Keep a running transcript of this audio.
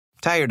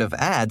Tired of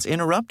ads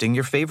interrupting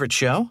your favorite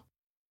show?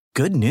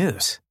 Good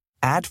news.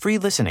 Ad-free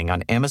listening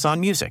on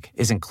Amazon Music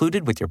is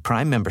included with your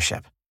Prime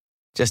membership.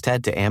 Just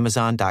head to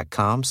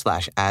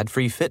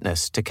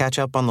amazon.com/ad-free-fitness to catch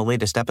up on the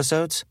latest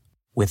episodes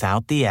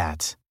without the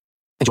ads.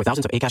 Enjoy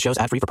thousands of Acast shows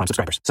ad-free for Prime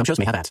subscribers. Some shows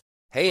may have ads.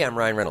 Hey, I'm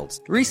Ryan Reynolds.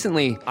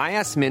 Recently, I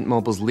asked Mint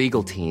Mobile's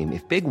legal team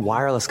if big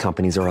wireless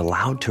companies are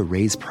allowed to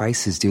raise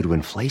prices due to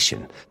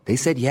inflation. They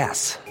said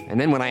yes. And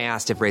then when I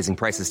asked if raising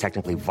prices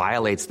technically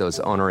violates those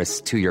onerous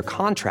two-year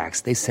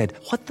contracts, they said,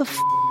 "What the f***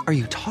 are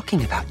you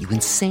talking about, you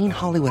insane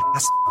Hollywood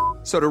ass?"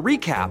 So to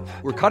recap,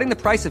 we're cutting the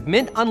price of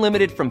Mint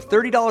Unlimited from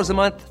 $30 a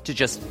month to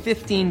just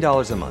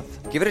 $15 a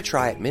month. Give it a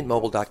try at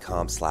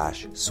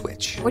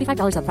mintmobile.com/switch.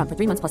 $45 up front for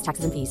 3 months plus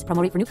taxes and fees.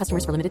 Promo rate for new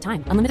customers for limited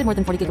time. Unlimited more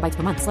than 40 gigabytes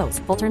per month. Slows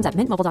full terms at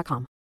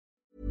mintmobile.com.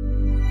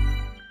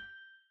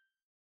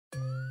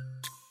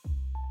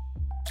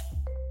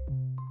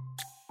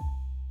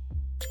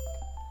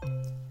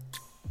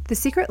 The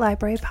Secret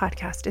Library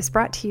podcast is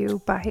brought to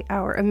you by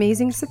our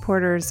amazing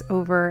supporters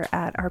over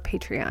at our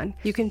Patreon.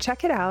 You can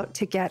check it out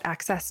to get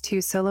access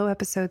to solo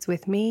episodes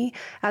with me,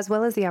 as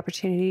well as the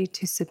opportunity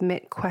to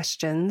submit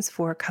questions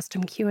for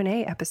custom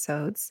Q&A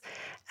episodes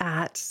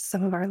at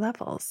some of our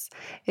levels.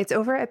 It's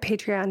over at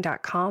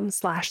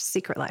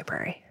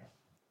patreon.com/secretlibrary.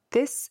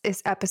 This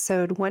is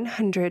episode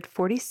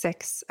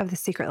 146 of the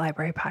Secret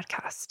Library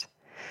podcast.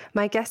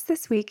 My guest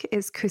this week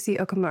is Kusi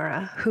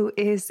Okamura, who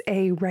is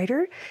a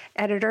writer,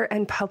 editor,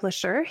 and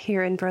publisher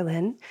here in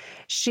Berlin.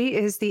 She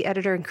is the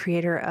editor and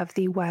creator of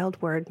the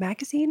Wild Word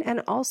magazine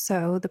and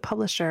also the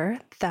publisher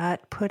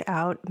that put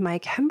out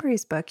Mike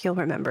Hembury's book, you'll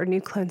remember,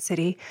 New Clone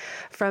City,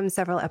 from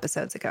several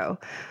episodes ago.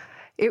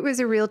 It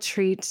was a real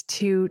treat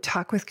to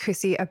talk with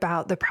Kusi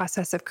about the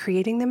process of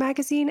creating the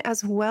magazine,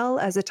 as well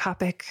as a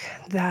topic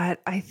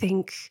that I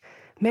think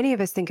many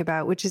of us think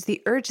about, which is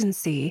the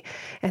urgency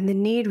and the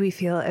need we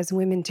feel as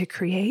women to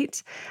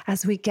create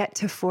as we get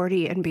to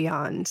 40 and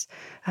beyond.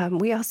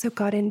 We also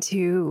got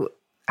into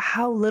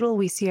how little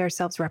we see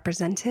ourselves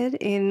represented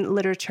in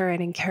literature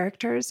and in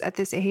characters at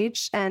this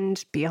age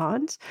and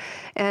beyond,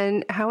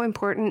 and how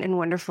important and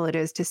wonderful it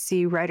is to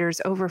see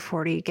writers over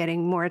 40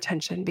 getting more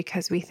attention,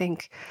 because we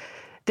think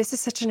this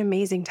is such an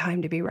amazing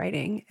time to be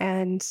writing.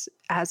 And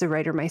as a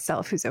writer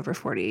myself who's over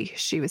 40,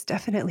 she was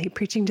definitely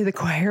preaching to the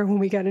choir when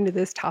we got into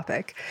this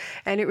topic.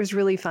 And it was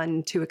really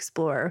fun to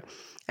explore.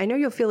 I know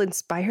you'll feel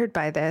inspired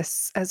by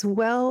this, as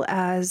well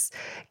as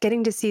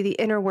getting to see the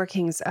inner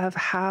workings of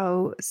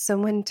how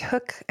someone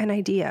took an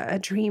idea, a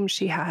dream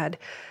she had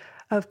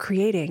of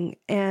creating,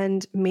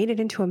 and made it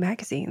into a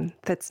magazine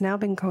that's now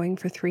been going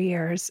for 3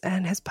 years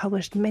and has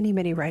published many,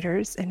 many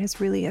writers and is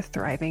really a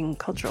thriving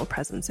cultural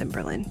presence in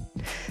Berlin.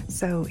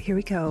 So here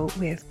we go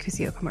with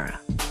Kusi Okamura.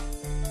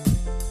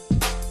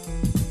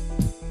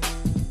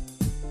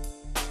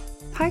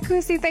 Hi,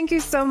 Kusi. Thank you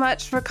so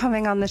much for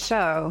coming on the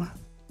show.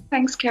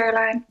 Thanks,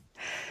 Caroline.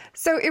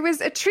 So it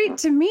was a treat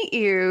to meet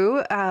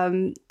you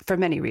for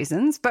many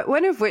reasons, but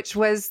one of which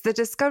was the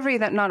discovery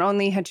that not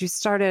only had you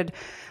started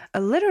a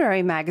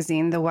literary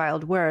magazine, The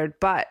Wild Word,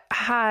 but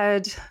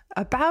had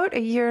about a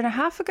year and a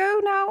half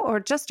ago now, or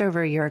just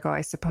over a year ago,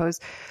 I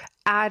suppose,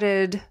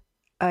 added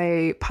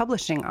a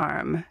publishing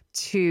arm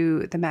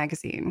to the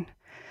magazine.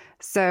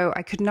 So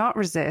I could not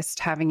resist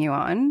having you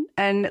on.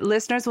 And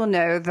listeners will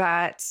know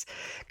that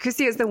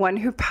Kusi is the one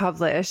who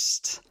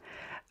published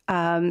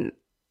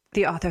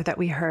the author that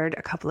we heard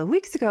a couple of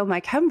weeks ago,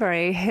 Mike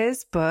Hembury.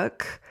 His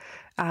book,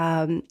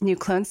 New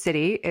Clone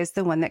City, is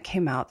the one that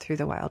came out through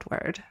The Wild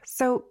Word.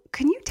 So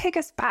can you take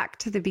us back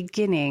to the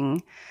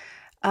beginning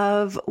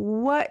of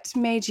what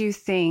made you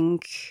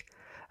think,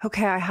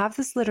 okay, I have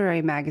this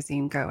literary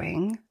magazine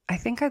going. I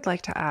think I'd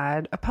like to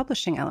add a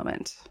publishing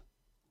element.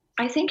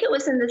 I think it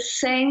was in the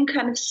same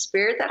kind of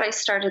spirit that I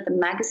started the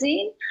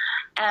magazine.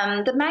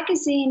 The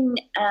magazine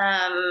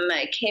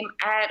came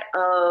out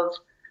of,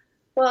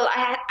 well,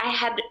 I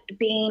had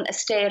been a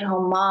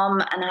stay-at-home mom,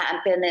 and I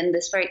had been in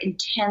this very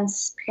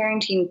intense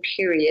parenting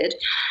period,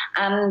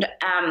 and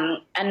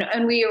I'm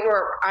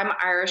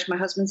Irish, my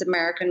husband's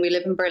American, we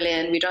live in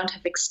Berlin, we don't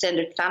have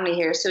extended family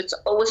here, so it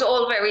was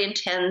all very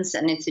intense,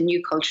 and it's a new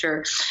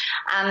culture,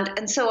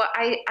 and so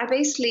I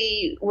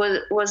basically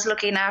was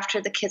looking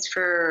after the kids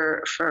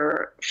for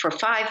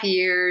 5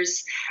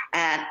 years,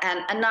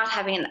 and not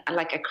having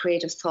like a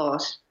creative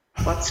thought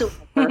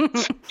whatsoever.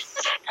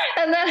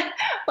 And then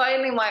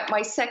finally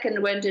my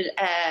second went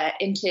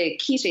into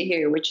Kita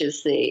here, which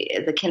is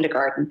the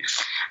kindergarten,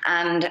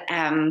 and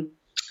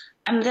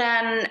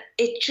then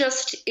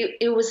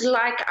it was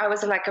like I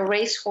was like a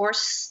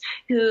racehorse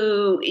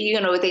who,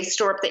 they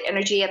store up the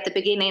energy at the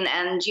beginning,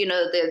 and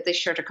the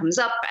shutter comes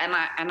up,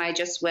 and I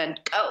just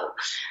went go,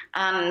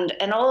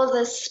 and all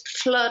this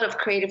flood of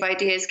creative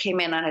ideas came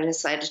in, and I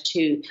decided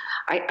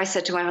I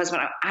said to my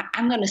husband,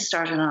 I'm going to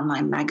start an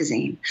online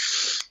magazine.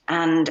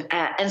 And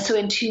so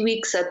in 2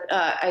 weeks,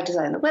 I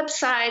designed the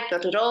website,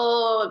 got it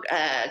all,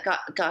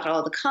 got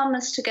all the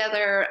columnists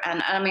together.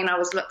 And I mean, I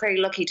was very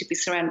lucky to be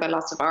surrounded by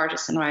lots of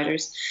artists and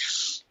writers.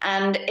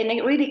 And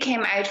it really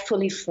came out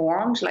fully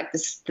formed, like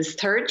this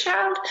third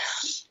child.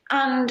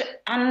 And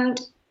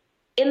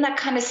in that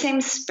kind of same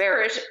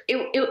spirit,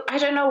 I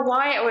don't know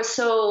why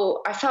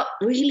I felt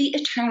really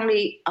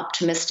eternally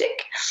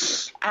optimistic,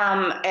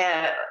 and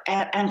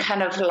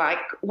kind of like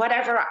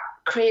whatever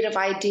creative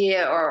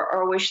idea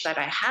or wish that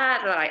I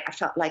had, that I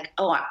felt like,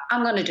 oh,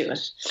 I'm going to do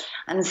it.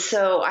 And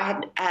so I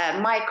had,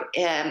 Mike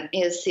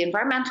is the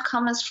environmental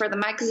columnist for the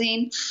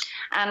magazine,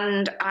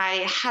 and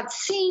I had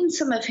seen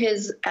some of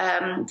his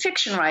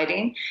fiction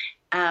writing.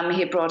 He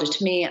had brought it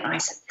to me, and I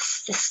said,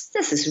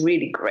 this is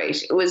really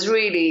great. It was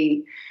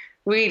really,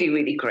 really,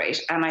 really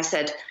great. And I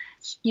said,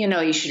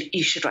 you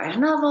should write a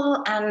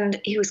novel. And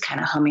he was kind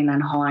of humming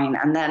and hawing.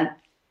 And then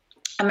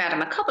I met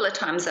him a couple of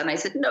times, and I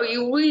said, no,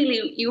 you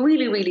really,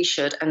 really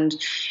should. And,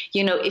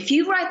 if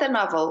you write the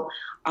novel,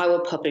 I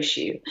will publish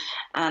you.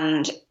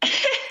 And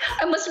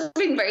I must have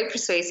been very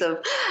persuasive,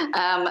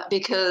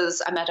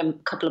 because I met him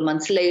a couple of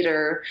months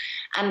later.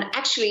 And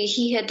actually,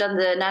 he had done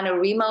the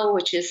NaNoWriMo,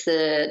 which is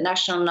the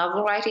National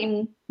Novel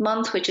Writing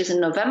Month, which is in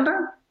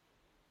November.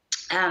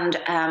 And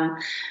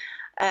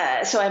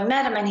so I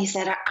met him, and he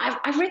said,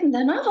 I've written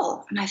the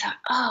novel. And I thought,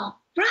 oh,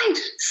 right.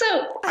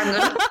 So I'm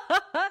going to...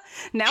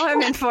 Now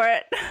I'm in for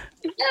it.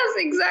 Yes,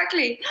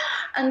 exactly.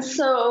 And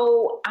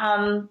so,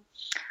 and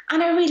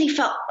I really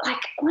felt like,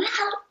 well,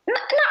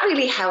 not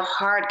really how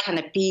hard can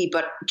it be,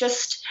 but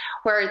just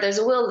where there's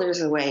a will,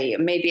 there's a way.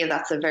 Maybe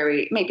that's an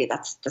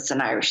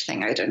Irish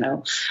thing. I don't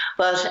know.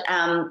 But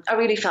I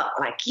really felt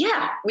like,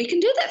 yeah, we can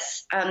do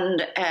this.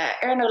 And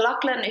Erin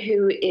O'Loughlin,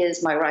 who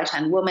is my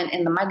right-hand woman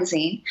in the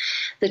magazine,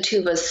 the two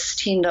of us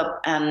teamed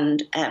up,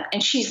 and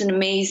she's an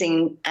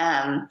amazing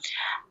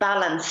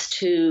balance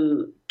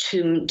to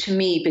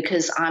me,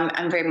 because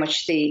I'm very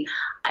much the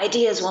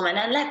ideas woman,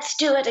 and let's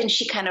do it. And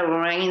she kind of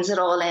reins it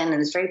all in,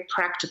 and is very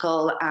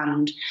practical,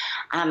 and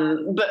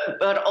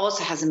but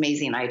also has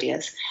amazing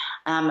ideas.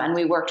 And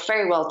we worked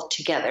very well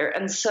together.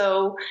 And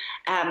so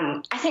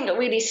I think it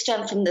really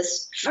stemmed from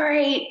this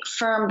very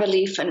firm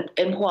belief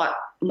in what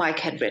Mike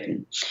had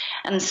written.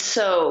 And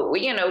so,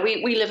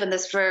 we live in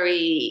this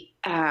very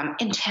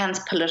intense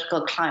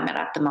political climate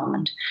at the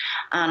moment.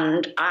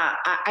 And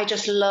I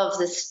just love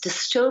this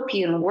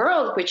dystopian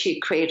world which he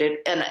created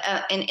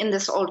in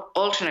this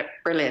alternate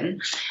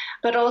Berlin,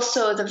 but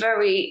also the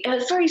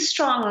very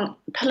strong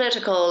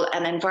political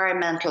and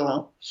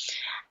environmental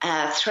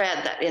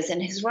thread that is in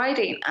his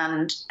writing.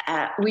 And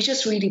we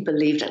just really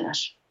believed in it,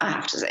 I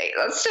have to say.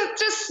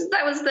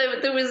 That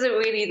was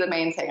really the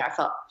main thing. I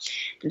thought,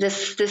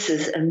 this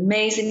is an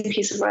amazing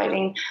piece of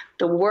writing.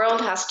 The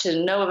world has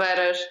to know about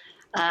it,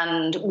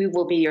 and we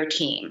will be your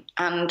team.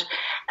 And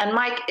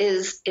Mike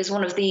is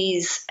one of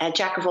these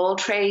jack of all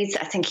trades.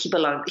 I think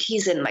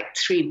he's in like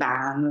 3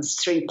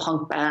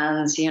 punk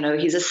bands.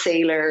 He's a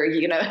sailor.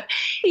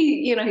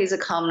 He's a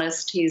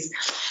columnist. He's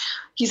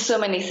so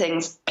many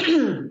things.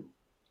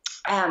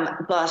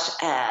 But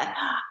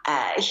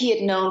he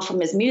had known from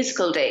his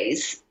musical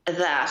days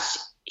that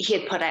he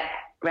had put out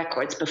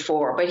records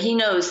before, but he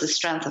knows the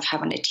strength of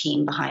having a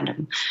team behind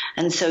him.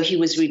 And so he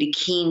was really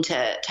keen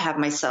to have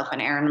myself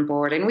and Erin on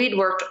board. And we'd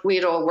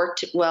all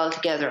worked well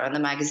together on the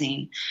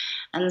magazine.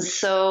 And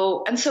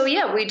so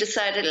yeah, we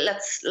decided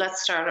let's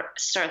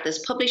start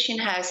this publishing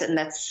house, and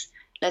let's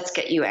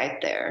get you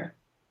out there.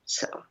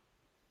 So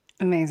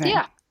amazing.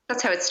 Yeah,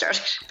 that's how it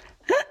started.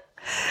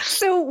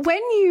 So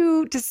when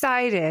you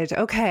decided,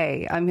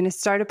 okay, I'm going to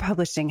start a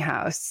publishing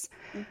house,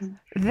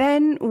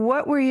 then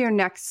what were your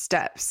next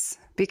steps?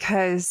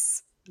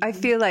 Because I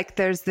feel like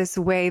there's this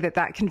way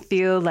that can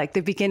feel like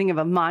the beginning of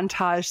a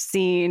montage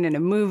scene in a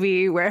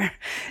movie where,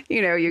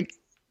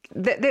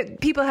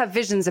 people have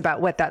visions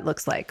about what that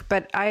looks like.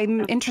 But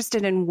I'm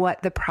interested in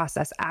what the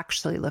process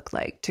actually looked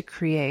like to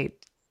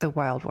create the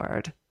Wild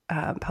Word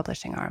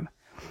publishing arm.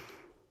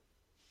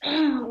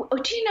 Oh,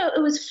 do you know,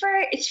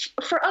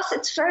 for us,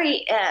 it's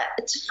very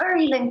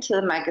linked to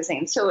the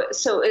magazine. So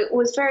it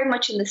was very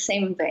much in the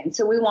same vein.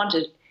 So we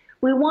wanted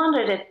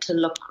it to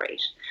look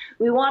great.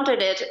 We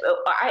wanted it.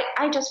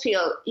 I just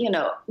feel,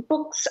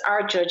 books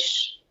are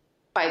judged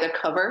by their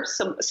cover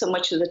so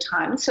much of the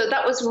time. So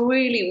that was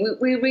really,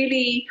 we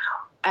really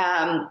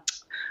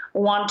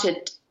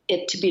wanted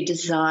it to be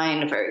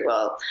designed very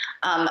well.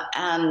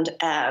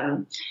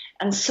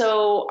 And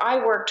so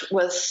I worked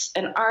with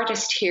an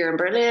artist here in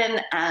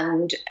Berlin,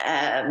 and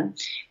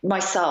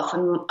myself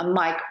and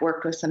Mike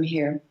worked with them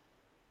here.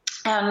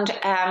 And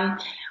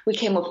we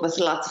came up with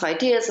lots of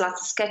ideas,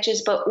 lots of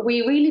sketches, but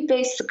we really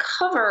based the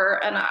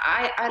cover, and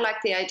I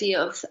like the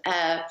idea of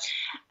a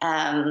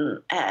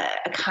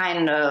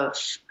kind of,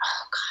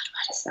 oh God,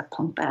 what is that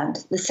punk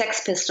band? The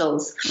Sex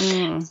Pistols.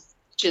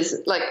 Which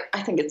is like,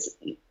 I think it's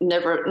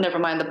never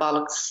mind the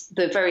bollocks,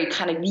 the very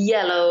kind of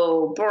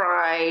yellow,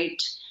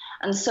 bright.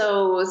 And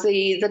so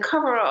the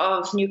cover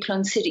of New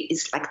Clone City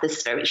is like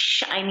this very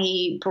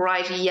shiny,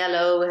 bright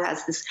yellow. It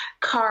has this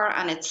car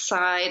on its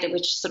side,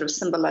 which sort of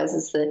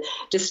symbolizes the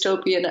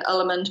dystopian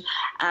element,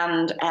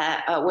 and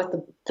with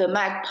the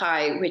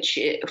magpie, which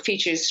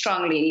features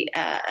strongly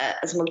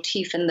as a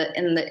motif in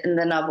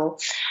the novel.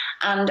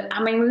 And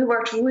I mean, we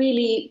worked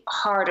really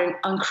hard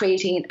on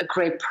creating a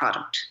great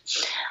product.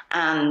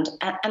 And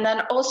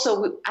then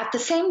also at the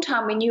same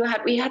time,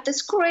 we had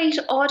this great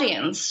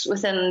audience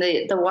within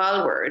the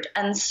Wild Word.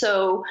 And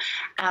so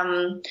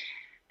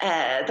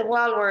the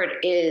Wild Word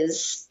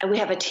is, we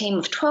have a team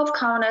of 12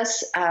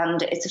 columnists,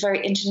 and it's a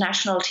very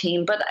international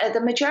team, but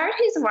the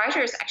majority of the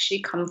writers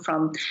actually come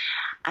from,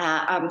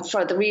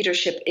 for the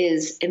readership,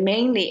 is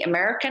mainly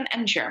American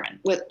and German,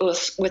 with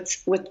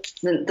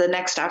the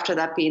next after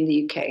that being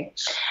the UK.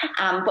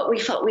 But we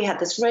felt we had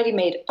this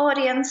ready-made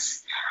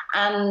audience,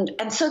 and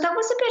so that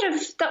was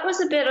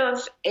a bit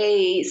of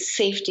a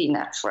safety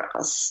net for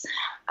us,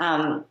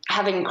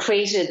 having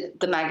created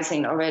the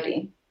magazine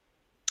already.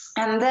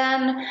 And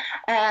then,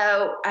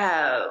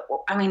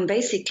 I mean,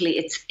 basically,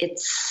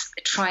 it's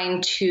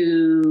trying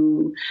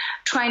to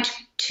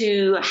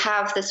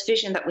have this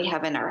vision that we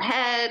have in our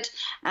head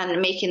and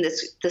making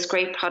this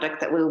great product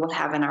that we will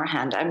have in our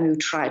hand. And we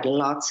tried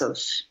lots of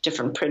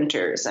different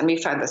printers, and we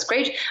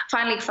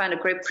finally found a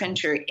great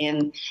printer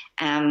in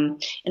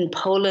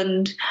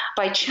Poland.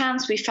 By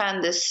chance, we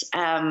found this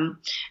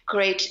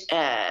great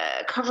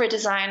cover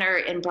designer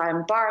in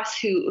Brian Barth,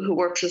 who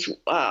works with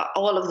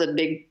all of the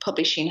big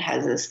publishing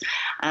houses.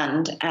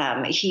 And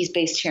he's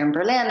based here in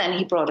Berlin, and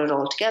he brought it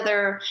all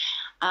together.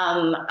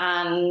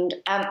 And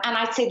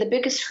I'd say the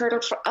biggest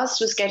hurdle for us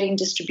was getting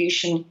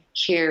distribution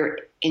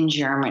here in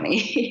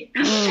Germany.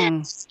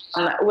 My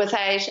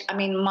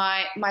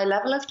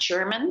level of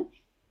German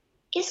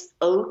is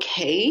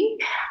okay.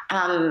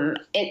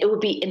 It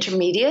would be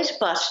intermediate,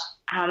 but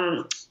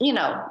you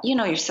know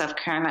yourself,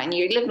 Caroline.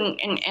 You live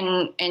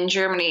in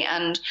Germany,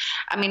 and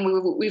I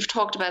mean we've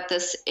talked about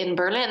this in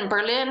Berlin.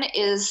 Berlin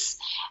is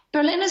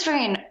very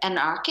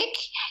anarchic.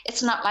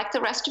 It's not like the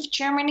rest of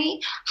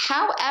Germany.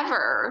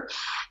 However,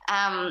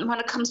 when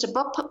it comes to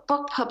book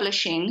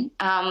publishing,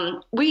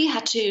 we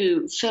had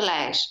to fill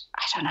out,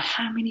 I don't know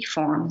how many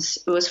forms.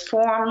 It was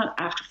form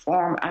after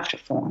form after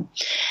form.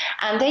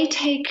 And they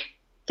take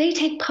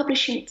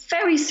publishing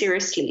very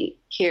seriously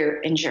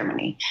here in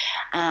Germany.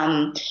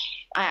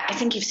 I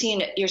think you've seen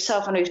it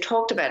yourself when we've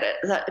talked about it,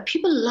 that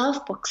people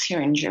love books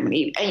here in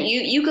Germany. And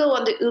you go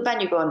on the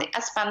U-Bahn, you go on the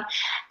S-Bahn.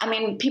 I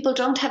mean, people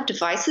don't have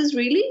devices,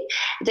 really.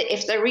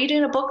 If they're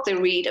reading a book, they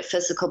read a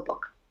physical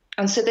book.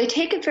 And so they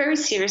take it very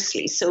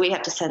seriously. So we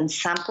had to send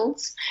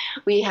samples.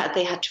 They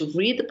had to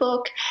read the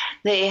book.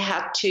 We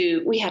had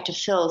to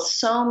fill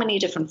so many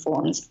different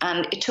forms.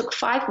 And it took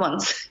 5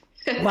 months.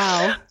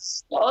 Wow.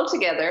 All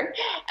together,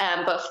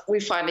 but we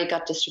finally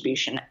got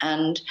distribution,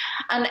 and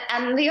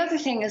the other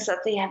thing is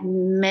that they have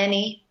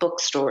many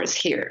bookstores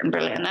here in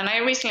Berlin. And I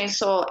recently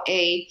saw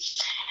a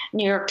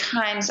New York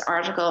Times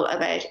article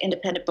about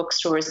independent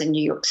bookstores in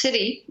New York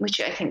City,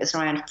 which I think is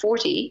around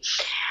 40,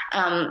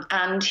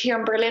 and here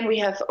in Berlin we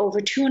have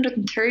over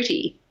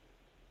 230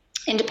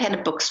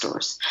 independent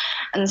bookstores.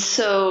 And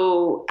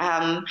so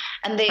I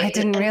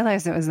didn't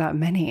realize it was that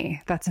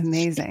many. That's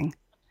amazing.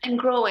 And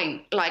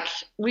growing, like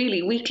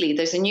really weekly.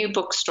 There's a new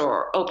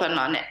bookstore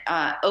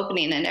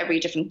opening in every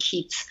different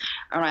Kiez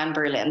around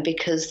Berlin,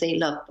 because they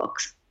love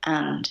books.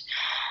 And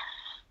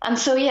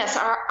so yes,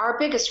 our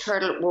biggest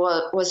hurdle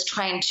was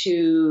trying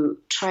to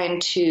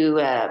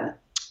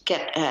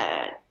get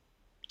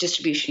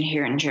distribution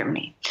here in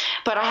Germany.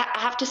 But I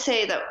have to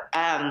say that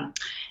now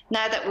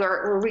that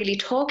we're really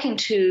talking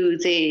to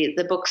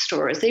the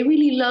bookstores, they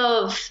really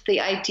love the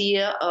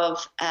idea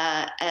of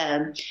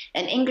an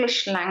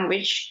English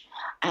language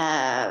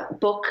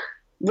book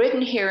written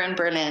here in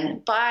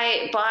Berlin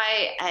by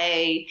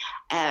a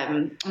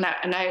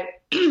now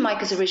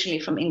Mike is originally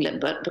from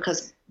England, but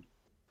because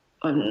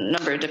a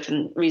number of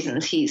different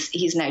reasons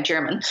he's now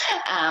German,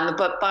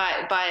 but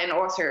by an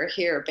author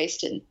here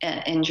based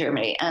in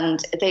Germany,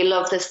 and they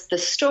love the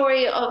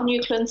story of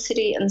New Clun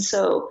City, and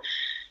so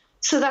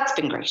that's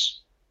been great.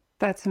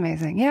 That's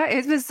amazing. Yeah,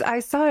 it was. I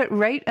saw it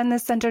right on the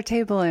center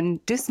table in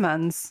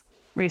Dussmann's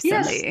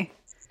recently. Yes.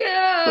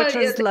 Yeah, which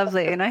was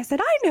lovely. And I said,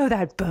 I know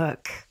that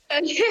book.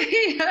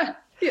 Yeah.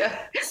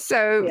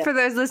 So for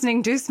those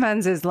listening,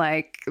 Dussmann's is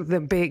like the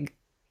big,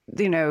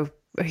 a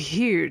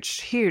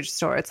huge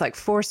store. It's like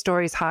 4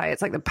 stories high.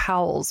 It's like the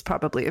Powell's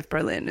probably of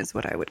Berlin is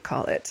what I would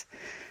call it.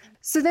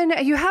 So then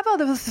you have all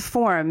those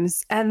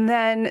forms, and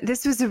then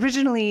this was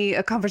originally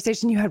a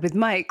conversation you had with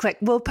Mike, like,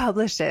 we'll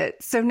publish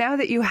it. So now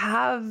that you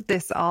have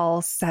this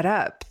all set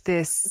up,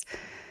 this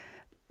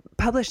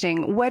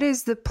publishing, what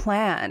is the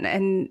plan,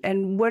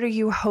 and what are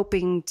you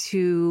hoping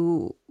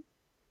to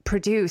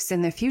produce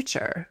in the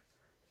future?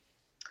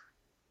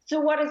 So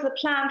what is the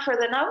plan for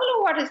the novel,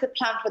 or what is the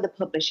plan for the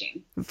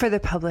publishing? For the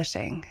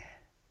publishing.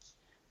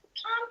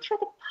 Plan for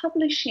the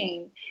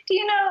publishing. Do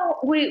you know,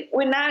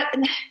 we're not,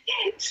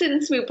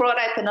 since we brought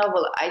out the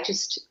novel,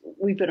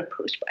 we've been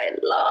approached by a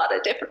lot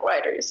of different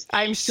writers.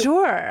 I'm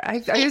sure. I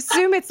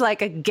assume it's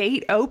like a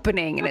gate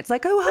opening and it's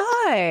like, oh,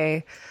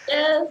 hi.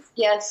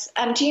 Yes.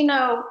 And do you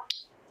know,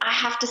 I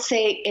have to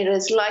say it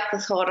is like the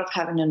thought of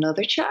having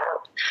another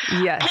child.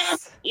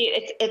 Yes.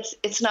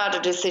 It's not a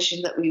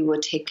decision that we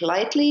would take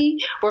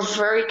lightly. We're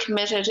very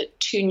committed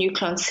to New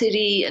Clone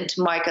City and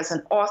to Mike as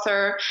an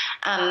author,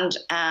 and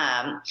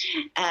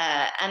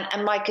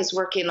Mike is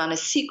working on a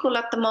sequel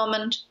at the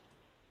moment.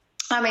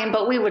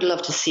 But we would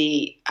love to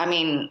see,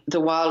 the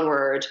Wild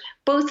Word,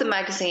 both the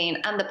magazine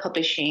and the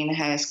publishing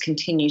house,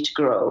 continue to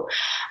grow.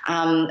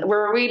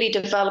 We're really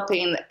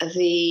developing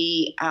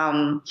the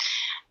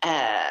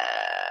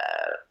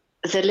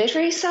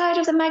literary side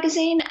of the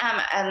magazine,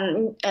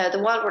 and the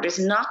Wild Word is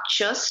not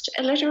just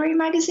a literary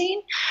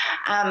magazine.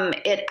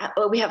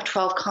 We have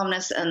 12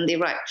 columnists, and they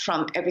write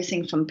from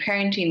everything from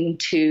parenting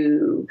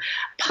to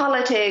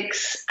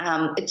politics.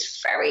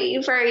 It's very,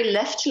 very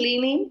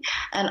left-leaning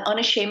and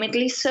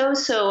unashamedly so.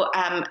 So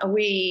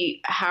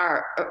we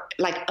are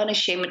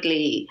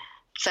unashamedly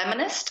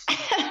feminist,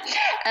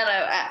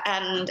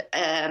 and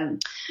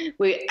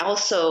we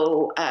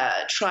also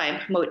try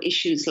and promote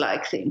issues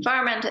like the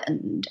environment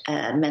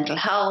and mental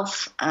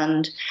health,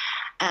 and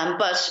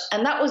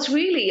that was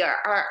really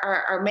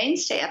our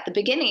mainstay at the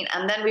beginning,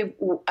 and then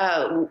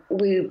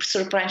we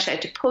sort of branched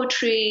out to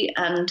poetry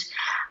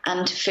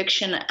and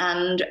fiction,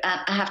 and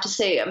I have to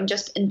say I'm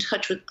just in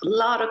touch with a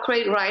lot of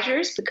great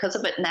writers because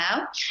of it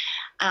now.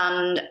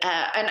 And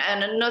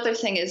another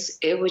thing is,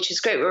 which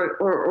is great,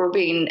 we're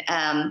being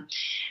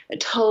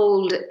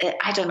told,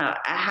 I don't know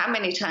how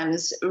many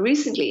times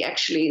recently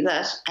actually,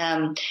 that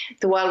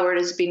the Wild Word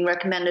is being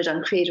recommended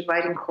on creative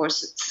writing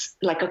courses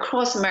like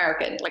across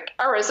America, like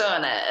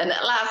Arizona and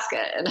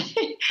Alaska and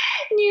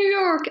New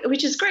York,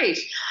 which is great.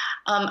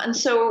 And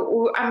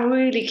so I'm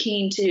really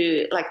keen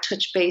to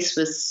touch base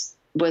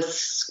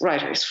with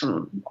writers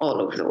from all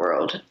over the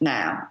world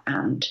now,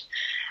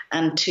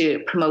 and to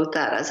promote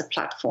that as a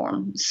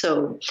platform.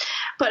 So,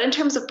 but in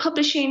terms of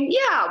publishing,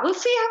 yeah, we'll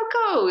see how it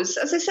goes.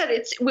 As I said,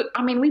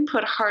 we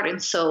put heart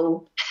and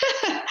soul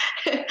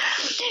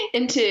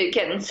into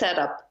getting set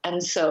up.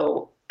 And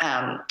so,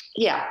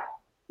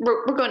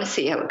 we're going to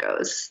see how it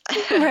goes.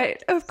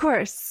 Right. Of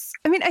course.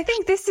 I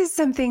think this is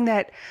something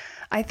that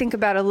I think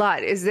about a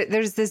lot, is that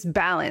there's this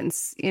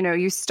balance.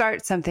 You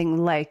start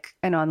something like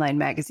an online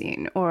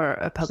magazine or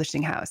a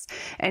publishing house,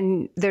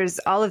 and there's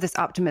all of this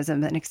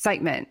optimism and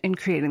excitement in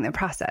creating the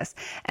process.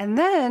 And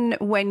then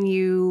when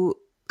you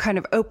kind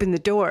of open the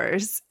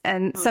doors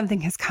and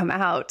something has come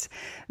out,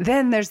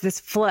 then there's this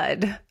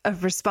flood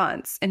of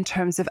response in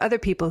terms of other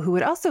people who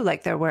would also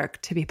like their work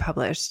to be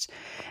published.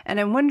 And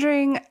I'm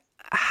wondering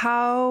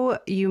how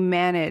you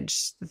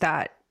manage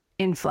that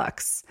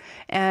influx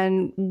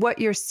and what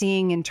you're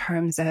seeing in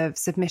terms of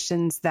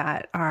submissions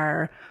that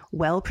are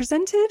well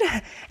presented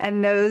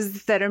and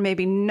those that are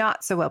maybe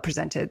not so well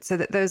presented, so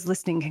that those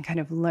listening can kind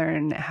of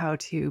learn how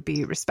to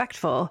be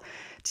respectful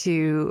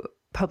to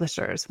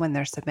publishers when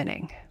they're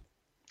submitting.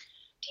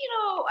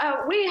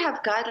 We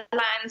have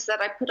guidelines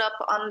that I put up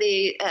on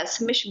the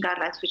submission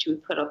guidelines, which we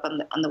put up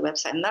on the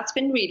website, and that's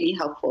been really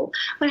helpful.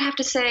 But I have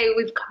to say,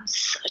 we've got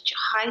such a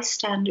high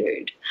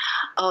standard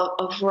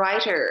of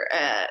writer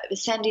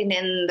sending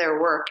in their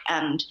work,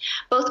 and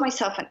both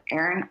myself and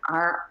Erin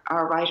are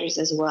writers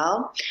as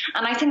well.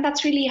 And I think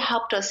that's really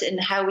helped us in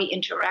how we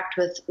interact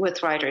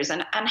with writers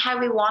and how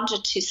we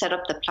wanted to set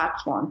up the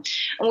platform.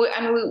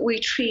 And we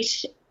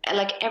treat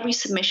every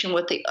submission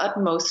with the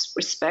utmost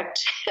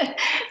respect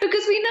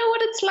because we know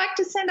what it's like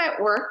to send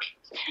out work,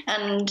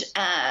 and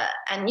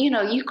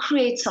you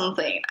create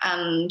something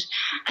and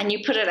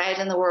you put it out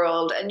in the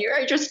world, and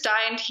you're just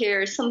dying to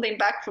hear something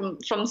back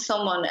from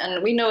someone,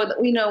 and we know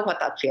what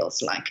that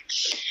feels like.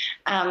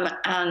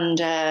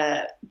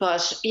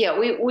 But yeah,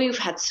 we've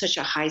had such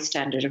a high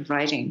standard of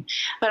writing.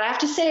 But I have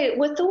to say,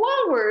 with the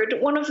Wild Word,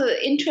 one of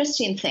the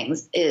interesting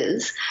things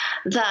is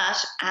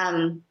that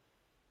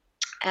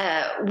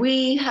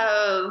we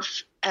have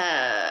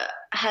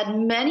had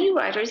many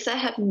writers that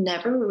have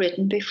never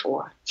written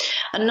before.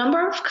 A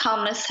number of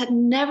columnists had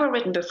never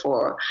written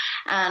before,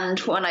 and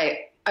when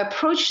I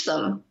approached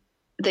them,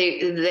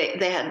 they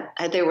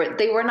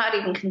were not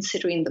even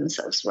considering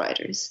themselves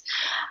writers.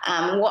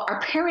 Our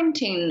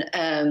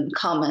parenting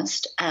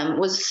columnist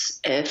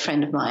was a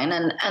friend of mine,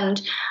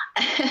 and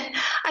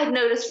I'd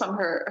noticed from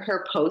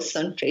her posts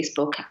on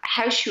Facebook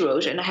how she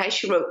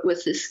wrote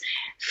with this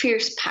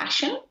fierce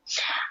passion,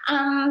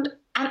 and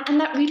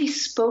that really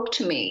spoke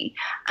to me.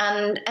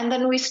 And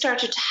then we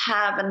started to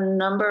have a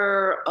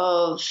number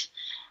of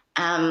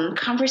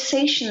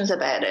conversations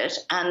about it,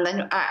 and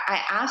then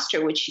I asked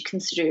her would she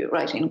consider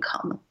writing a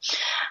column,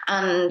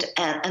 and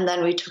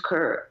then we took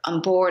her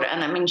on board.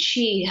 And I mean,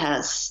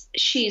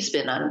 she's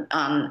been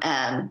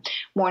on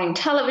morning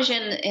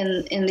television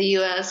in the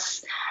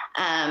US.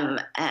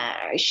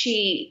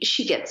 She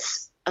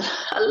gets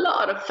a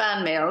lot of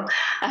fan mail,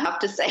 I have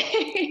to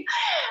say,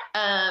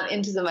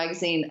 into the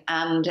magazine,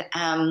 and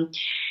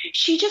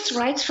she just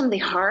writes from the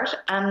heart,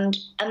 and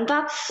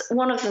that's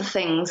one of the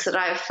things that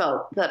I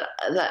felt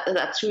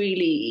that's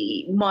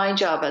really my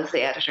job as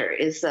the editor,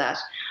 is that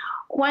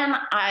when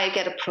I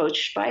get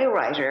approached by a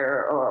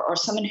writer or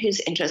someone who's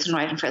interested in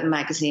writing for the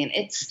magazine,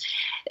 it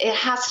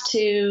has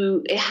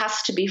to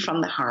be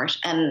from the heart,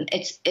 and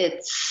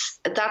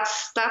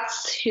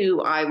that's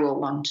who I will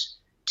want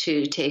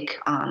to take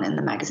on in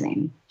the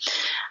magazine,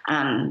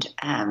 and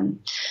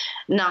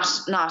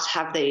not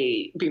have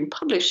they been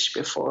published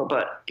before,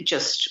 but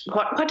just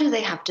what do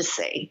they have to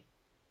say?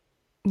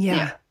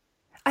 Yeah.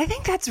 I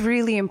think that's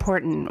really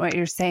important what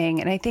you're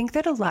saying. And I think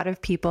that a lot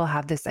of people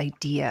have this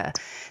idea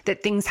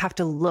that things have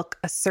to look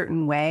a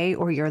certain way,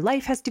 or your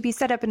life has to be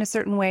set up in a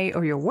certain way,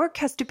 or your work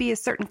has to be a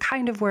certain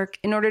kind of work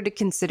in order to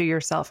consider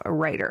yourself a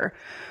writer.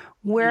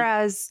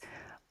 Whereas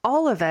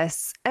all of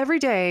us every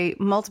day,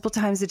 multiple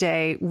times a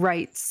day,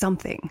 write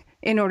something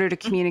in order to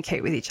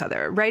communicate with each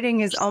other. Writing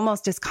is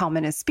almost as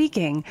common as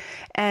speaking.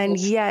 And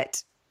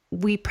yet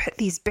we put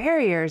these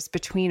barriers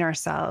between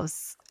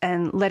ourselves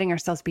and letting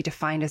ourselves be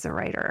defined as a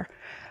writer.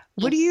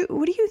 What do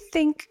you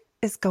think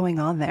is going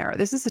on there?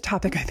 This is a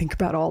topic I think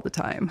about all the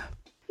time.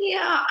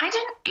 Yeah, I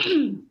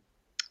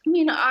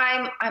mean,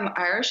 I'm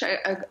Irish.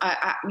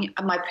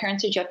 My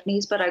parents are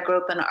Japanese, but I grew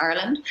up in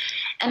Ireland.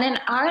 And in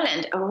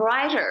Ireland,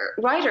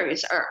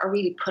 writers are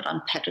really put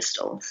on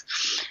pedestals.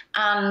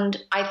 And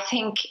I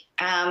think,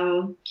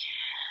 I'm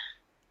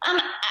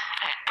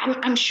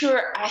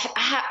sure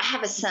I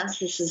have a sense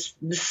this is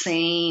the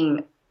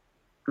same,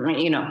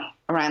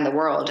 around the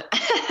world.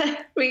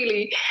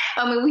 Really,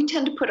 I mean, we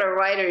tend to put our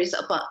writers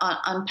up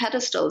on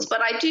pedestals,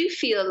 but I do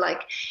feel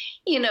like,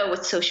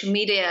 with social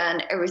media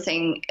and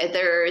everything,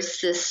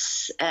 there's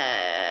this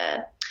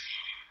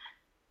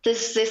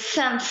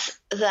sense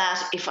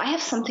that if I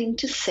have something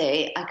to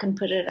say, I can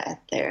put it out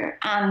there,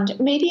 and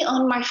maybe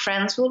all my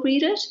friends will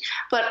read it,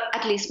 but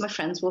at least my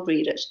friends will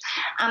read it.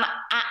 And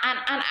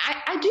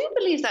I do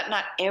believe that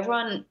not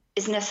everyone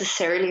is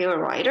necessarily a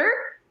writer.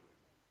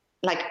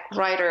 Like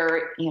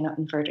writer,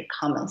 inverted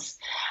commas.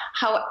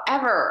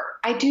 However,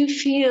 I do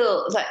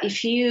feel that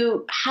if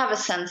you have a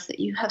sense that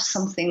you have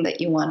something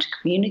that you want to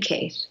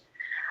communicate,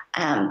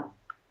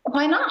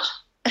 why not?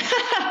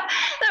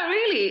 No,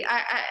 really,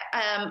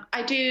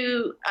 I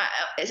do.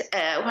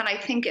 When I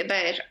think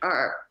about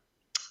our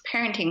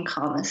parenting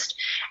columnist,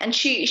 and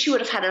she would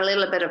have had a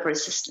little bit of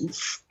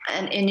resistance,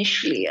 and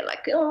initially,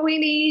 like, oh,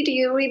 really? Do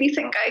you really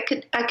think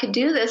I could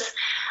do this?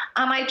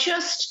 And I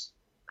just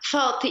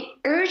felt the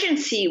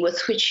urgency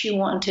with which she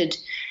wanted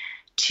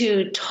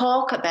to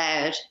talk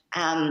about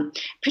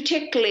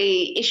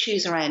particularly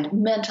issues around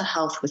mental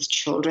health with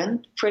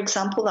children, for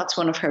example. That's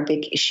one of her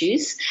big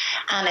issues.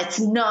 And it's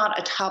not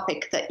a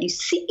topic that you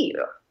see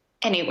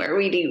anywhere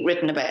really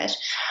written about.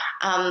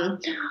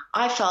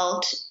 I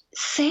felt,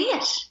 say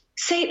it.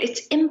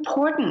 It's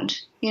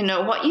important.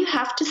 What you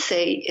have to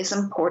say is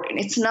important.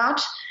 It's not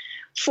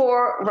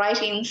for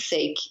writing's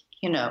sake.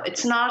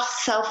 It's not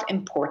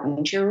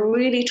self-important. You're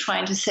really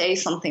trying to say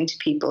something to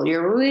people.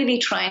 You're really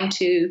trying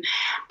to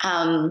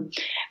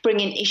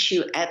bring an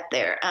issue out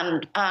there.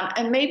 And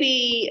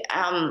maybe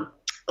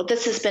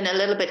this has been a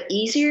little bit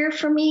easier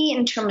for me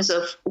in terms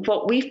of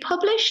what we've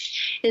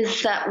published,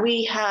 is that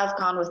we have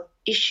gone with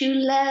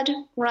issue-led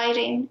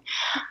writing.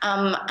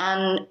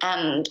 And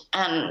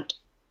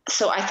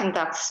so I think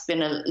that's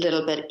been a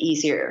little bit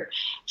easier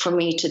for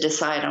me to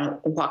decide on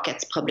what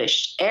gets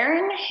published.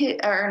 Erin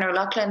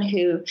O'Loughlin,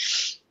 who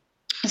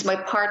is my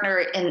partner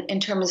in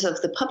terms of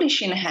the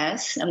publishing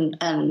house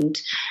and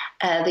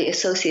the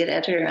associate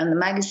editor on the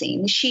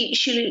magazine,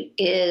 she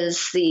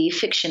is the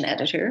fiction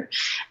editor,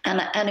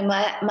 and Annie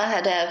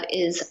Mahadev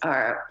is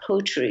our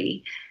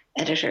poetry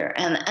editor,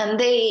 and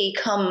they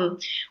come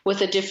with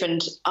a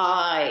different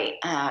eye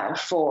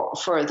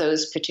for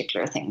those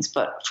particular things.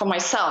 But for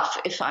myself,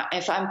 if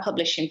I'm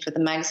publishing for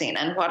the magazine,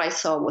 and what I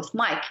saw with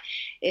Mike,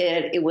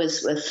 it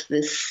was with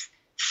this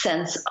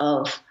sense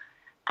of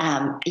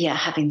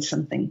having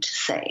something to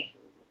say.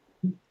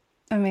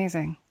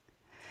 Amazing.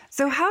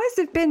 So how has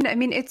it been? I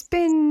mean, it's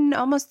been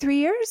almost 3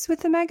 years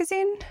with the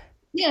magazine.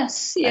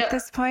 Yes. Yeah. At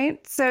this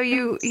point, so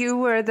you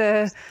were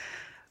the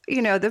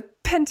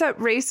pent up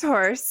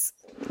racehorse.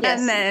 Yes.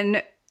 And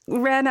then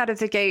ran out of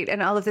the gate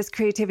and all of this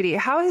creativity.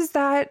 How has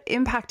that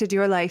impacted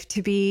your life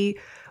to be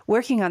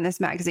working on this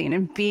magazine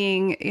and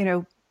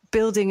being,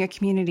 building a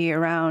community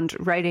around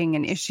writing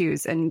and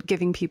issues and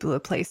giving people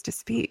a place to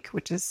speak,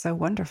 which is so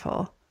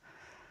wonderful?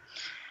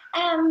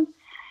 I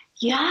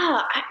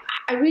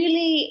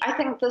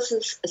think this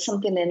is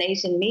something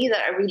innate in me,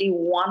 that I really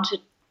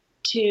wanted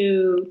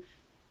to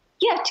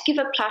give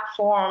a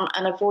platform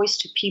and a voice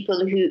to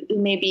people who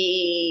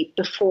maybe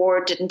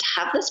before didn't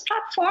have this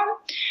platform.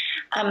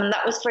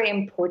 That was very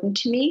important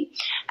to me.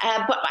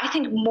 But I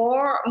think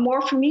more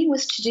for me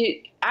was to do,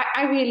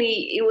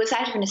 it was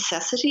out of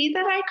necessity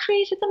that I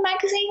created the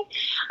magazine.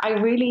 I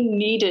really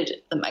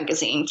needed the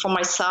magazine for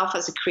myself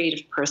as a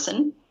creative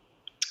person.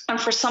 And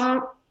for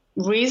some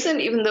reason,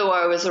 even though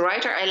I was a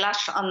writer, I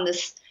latched on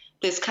this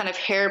kind of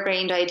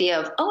harebrained idea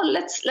of,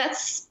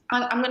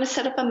 I'm going to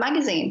set up a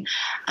magazine.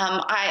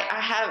 I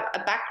have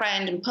a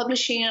background in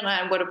publishing, and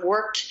I would have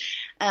worked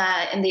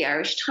in the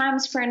Irish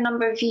Times for a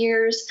number of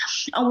years.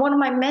 And one of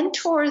my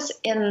mentors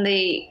in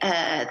the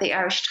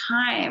Irish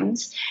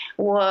Times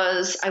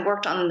was, I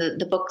worked on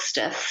the books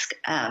desk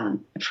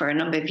for a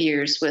number of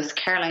years with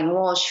Caroline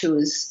Walsh, who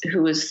was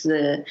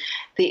the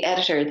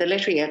editor, the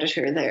literary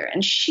editor there.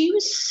 And she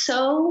was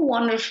so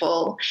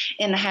wonderful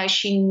in how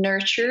she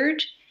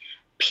nurtured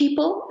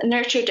people,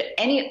 nurtured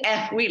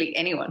really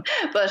anyone,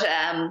 but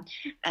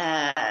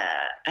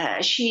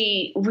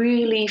she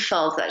really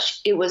felt that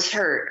it was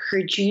her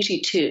duty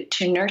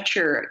to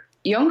nurture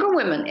younger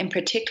women in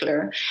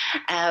particular,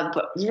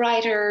 but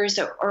writers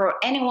or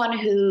anyone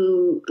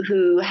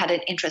who had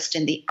an interest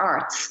in the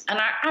arts. And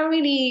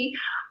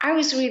I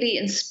was really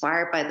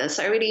inspired by this.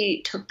 I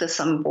really took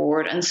this on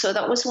board. And so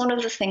that was one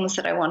of the things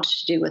that I wanted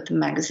to do with the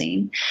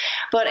magazine.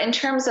 But in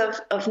terms of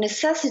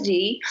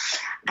necessity,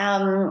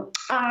 I'm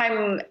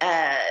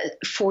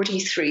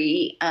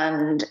 43,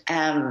 and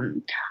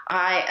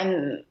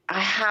I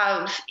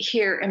have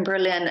here in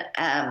Berlin,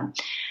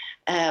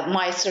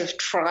 my sort of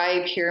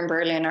tribe here in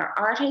Berlin are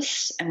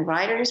artists and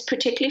writers,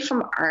 particularly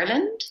from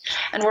Ireland,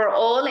 and we're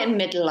all in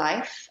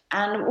midlife,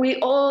 and we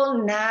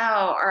all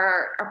now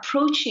are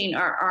approaching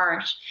our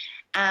art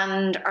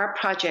and our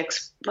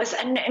projects with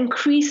an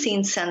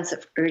increasing sense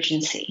of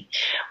urgency.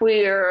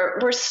 We're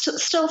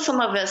still,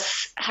 some of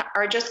us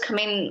are just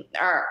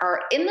are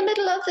in the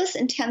middle of this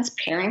intense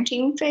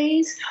parenting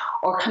phase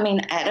or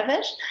coming out of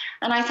it,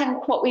 and I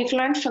think what we've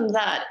learned from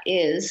that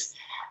is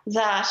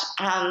that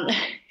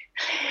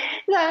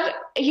that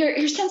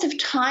your sense of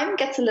time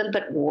gets a little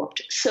bit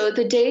warped. So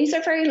the days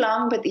are very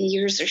long, but the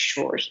years are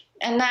short.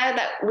 And now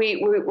that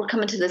we're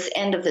coming to this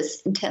end of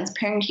this intense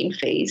parenting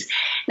phase,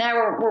 now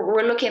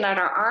we're looking at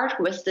our art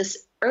with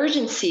this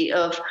urgency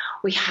of,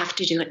 we have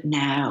to do it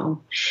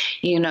now.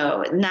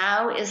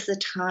 Now is the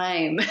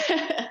time.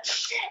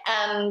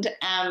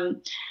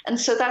 And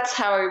so that's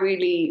how I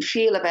really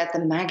feel about the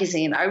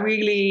magazine. I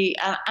really,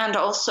 and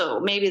also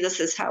maybe this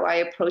is how I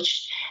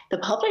approach the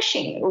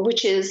publishing,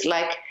 which is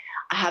like,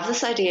 I have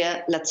this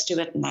idea, let's do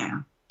it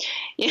now.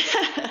 Yeah.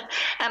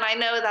 And I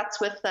know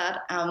that's with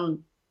that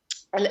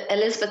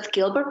Elizabeth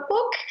Gilbert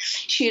book.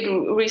 She had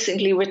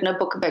recently written a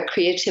book about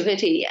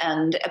creativity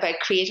and about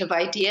creative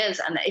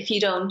ideas. And if you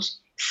don't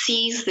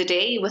seize the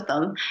day with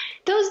them,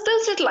 those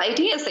little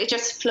ideas, they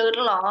just float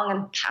along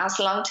and pass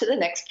along to the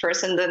next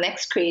person, the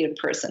next creative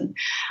person.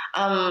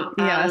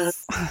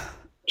 Yes.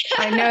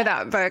 I know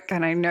that book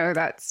and I know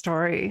that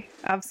story.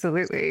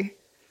 Absolutely.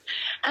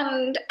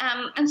 And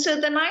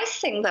so the nice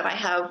thing that I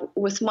have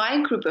with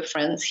my group of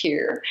friends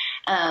here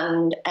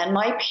and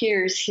my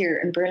peers here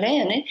in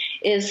Berlin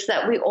is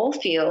that we all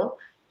feel,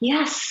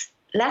 yes,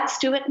 let's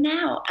do it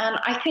now. And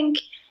I think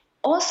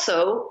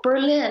also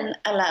Berlin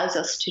allows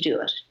us to do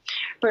it.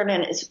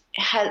 Berlin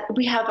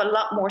we have a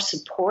lot more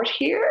support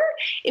here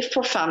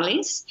for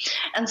families.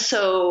 And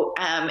so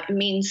it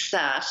means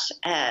that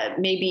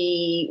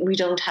maybe we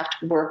don't have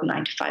to work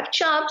 9-to-5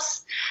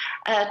 jobs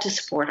to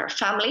support our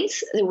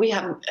families.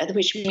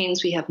 Which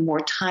means we have more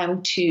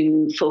time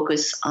to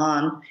focus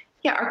on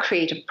our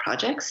creative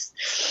projects.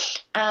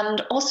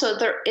 And also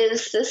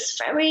there's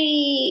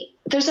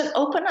an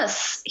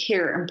openness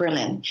here in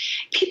Berlin.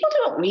 People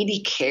don't really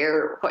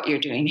care what you're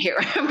doing here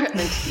in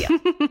Berlin. They're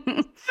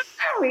not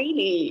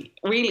really,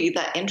 really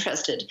that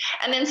interested.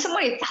 And in some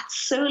ways that's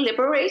so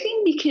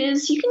liberating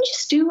because you can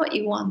just do what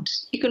you want.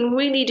 You can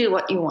really do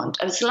what you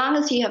want. As long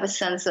as you have a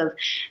sense of,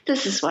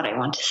 this is what I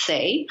want to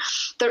say.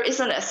 There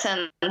isn't a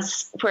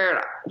sense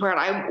where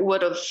I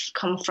would have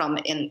come from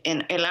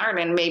in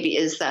Ireland maybe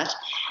is that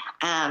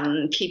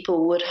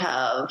people would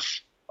have,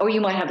 or you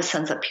might have a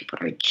sense that people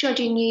are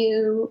judging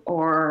you,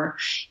 or,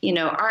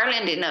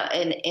 Ireland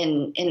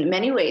in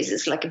many ways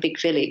is like a big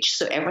village.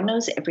 So everyone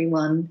knows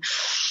everyone,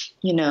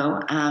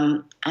 so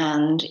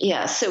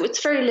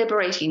it's very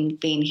liberating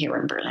being here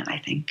in Berlin, I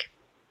think.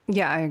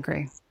 Yeah, I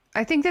agree.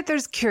 I think that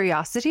there's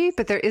curiosity,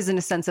 but there isn't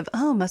a sense of,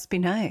 oh, must be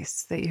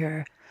nice that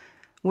you're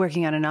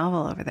working on a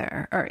novel over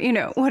there, or,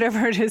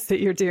 whatever it is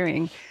that you're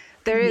doing.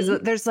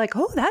 There's like,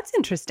 oh, that's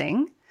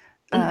interesting.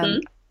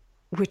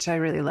 Which I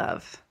really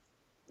love.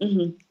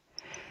 Mm-hmm.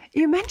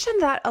 You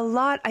mentioned that a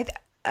lot.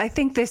 I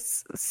think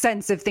this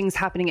sense of things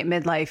happening at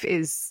midlife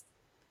is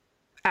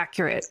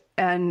accurate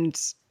and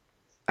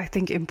I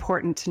think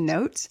important to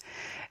note,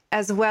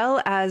 as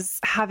well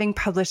as having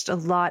published a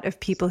lot of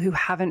people who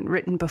haven't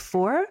written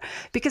before,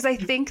 because I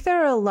think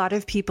there are a lot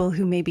of people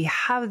who maybe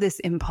have this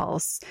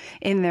impulse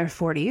in their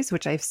 40s,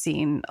 which I've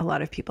seen a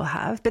lot of people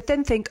have, but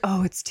then think,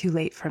 oh, it's too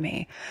late for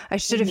me. I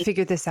should have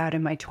figured this out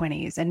in my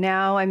 20s. And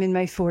now I'm in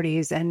my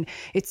 40s and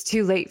it's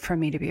too late for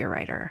me to be a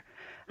writer.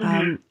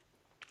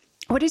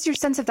 What is your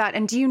sense of that?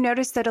 And do you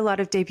notice that a lot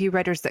of debut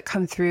writers that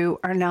come through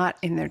are not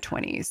in their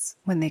 20s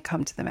when they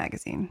come to the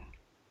magazine?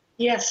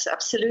 Yes,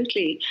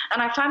 absolutely.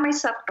 And I find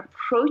myself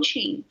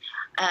approaching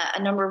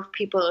a number of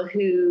people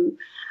who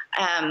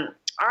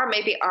are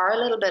a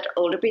little bit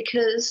older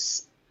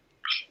because,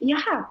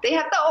 they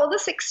have all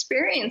this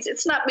experience.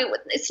 It's not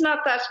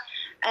that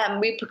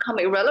we become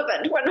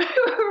irrelevant when we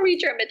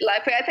reach our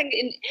midlife. I think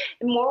in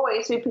more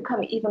ways we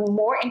become even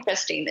more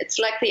interesting. It's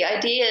like the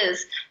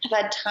ideas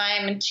have had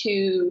time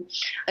to,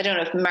 I don't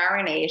know if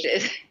marinate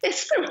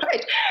is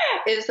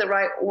the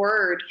right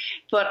word,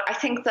 but I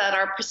think that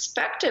our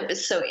perspective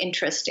is so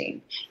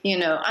interesting.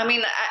 I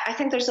mean, I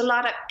think there's a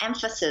lot of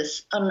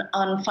emphasis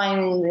on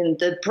finding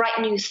the bright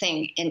new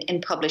thing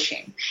in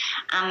publishing,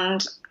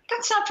 and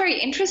that's not very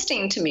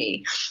interesting to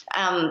me.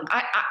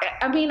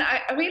 I mean,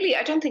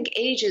 I don't think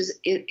age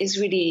is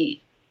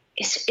really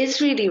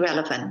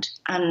relevant,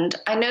 and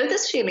I know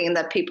this feeling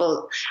that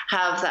people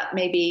have that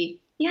maybe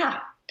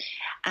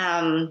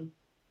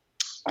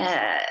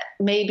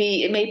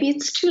maybe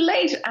it's too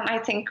late, and I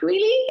think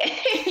really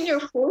in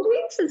your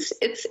 40s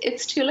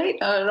it's too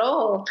late. Not at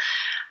all.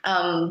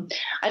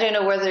 I don't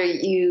know whether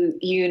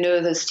you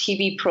know this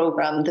TV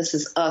program, This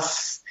Is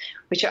Us,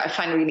 which I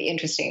find really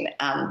interesting.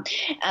 And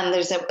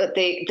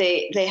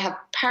they have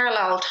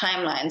parallel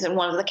timelines, and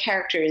one of the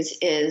characters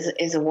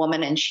is a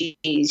woman, and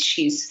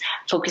she's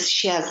focused.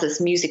 She has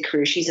this music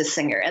career. She's a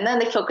singer, and then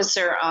they focus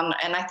her on,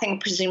 and I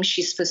presume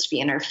she's supposed to be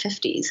in her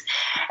 50s,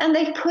 and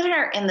they put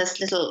her in this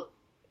little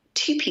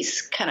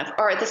two-piece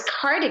or this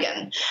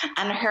cardigan,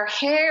 and her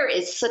hair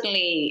is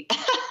suddenly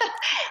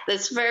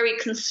this very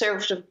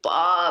conservative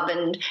bob,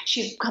 and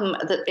she's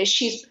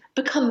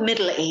become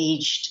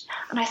middle-aged.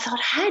 And I thought,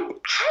 how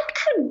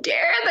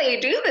dare they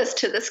do this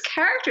to this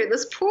character,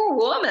 this poor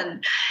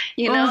woman,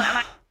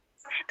 And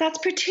that's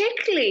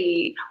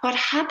particularly what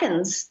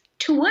happens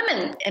to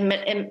women in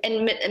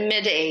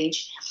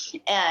mid-age,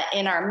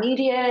 in our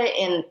media,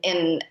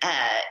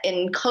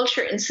 in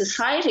culture, in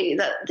society,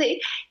 that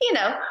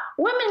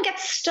women get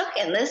stuck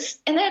in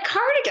a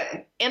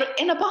cardigan,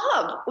 in a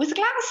bob with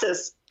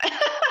glasses.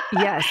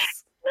 Yes.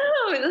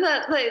 No,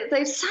 that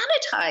they've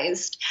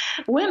sanitized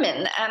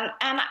women, and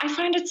I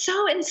find it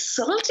so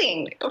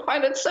insulting.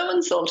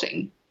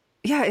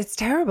 Yeah, it's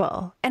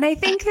terrible. And I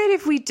think that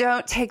if we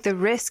don't take the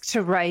risk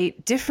to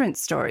write different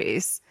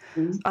stories,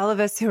 all of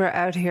us who are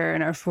out here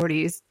in our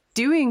 40s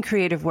doing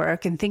creative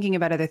work and thinking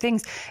about other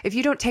things, if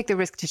you don't take the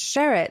risk to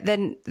share it,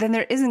 then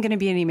there isn't going to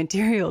be any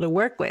material to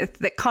work with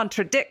that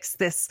contradicts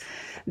this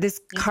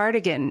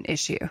cardigan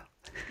issue.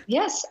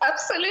 Yes,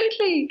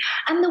 absolutely.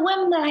 And the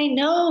women that I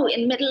know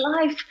in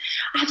midlife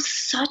have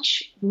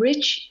such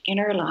rich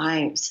inner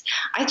lives.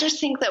 I just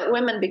think that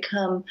women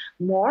become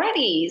more at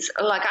ease,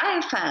 like I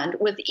have found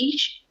with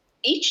each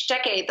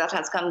decade that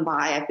has gone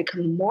by. I've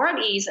become more at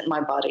ease in my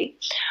body,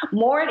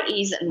 more at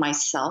ease in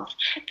myself.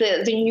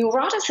 The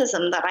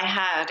neuroticism that I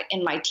had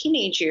in my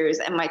teenage years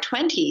and my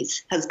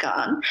 20s has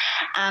gone.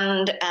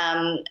 And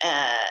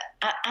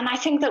I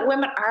think that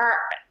women are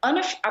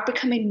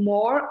becoming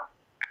more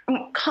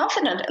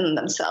confident in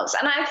themselves.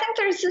 And I think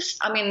there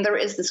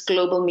is this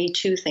global Me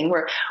Too thing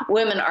where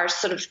women are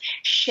sort of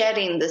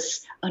shedding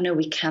this, oh no,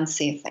 we can't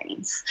say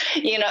things,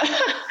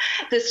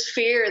 this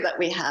fear that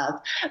we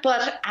have.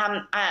 But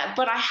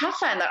I have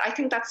found that I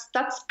think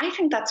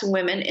that's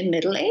women in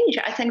middle age.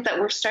 I think that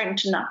we're starting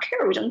to not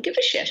care. We don't give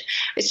a shit.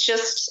 It's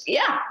just,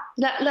 I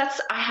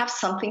have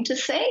something to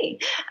say,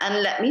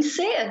 and let me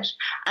say it.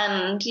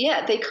 And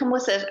they come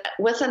with it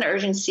with an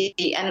urgency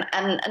and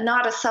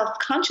not a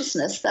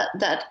self-consciousness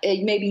that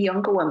maybe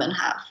younger women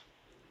have.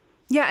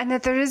 Yeah, and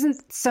that there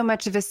isn't so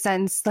much of a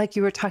sense, like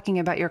you were talking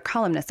about your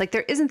columnist, like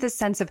there isn't this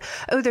sense of,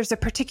 oh, there's a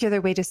particular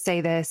way to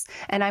say this,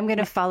 and I'm going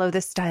to follow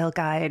the style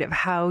guide of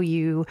how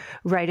you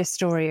write a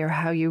story or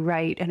how you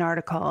write an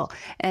article,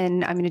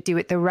 and I'm going to do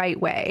it the right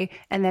way,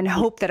 and then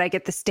hope that I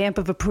get the stamp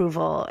of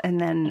approval, and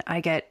then I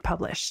get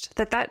published.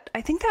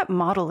 I think that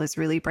model is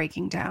really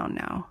breaking down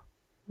now.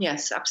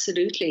 Yes,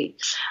 absolutely.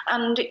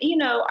 And,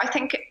 I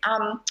think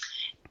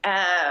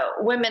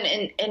women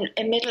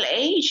in middle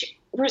age,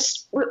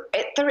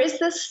 there is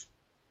this,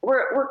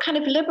 we're kind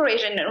of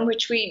liberated in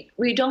which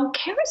we don't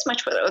care as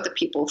much what other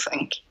people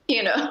think,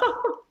 and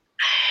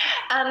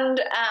and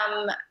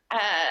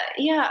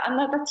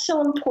that's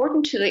so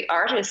important to the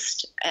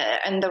artist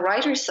and the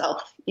writer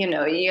self,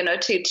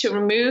 to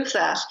remove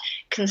that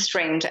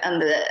constraint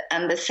and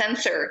the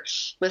censor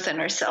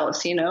within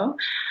ourselves,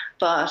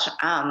 But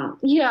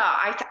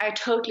I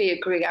totally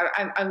agree.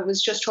 I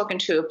was just talking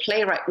to a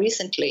playwright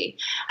recently,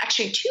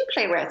 actually two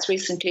playwrights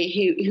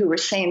recently, who were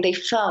saying they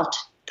felt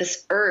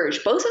this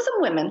urge, both of them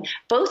women,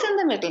 both in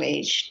the middle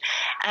age,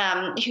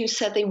 who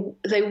said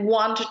they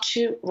wanted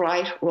to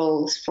write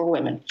roles for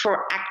women,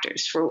 for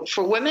actors,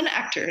 for women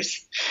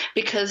actors,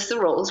 because the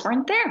roles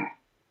weren't there,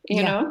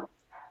 you know?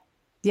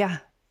 Yeah,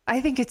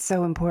 I think it's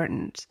so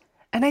important.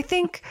 And I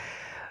think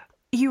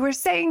you were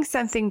saying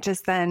something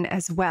just then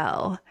as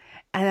well.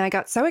 And I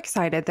got so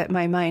excited that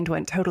my mind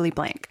went totally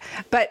blank,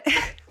 but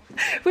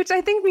which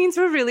I think means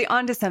we're really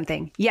onto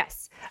something.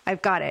 Yes,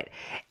 I've got it.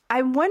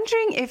 I'm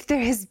wondering if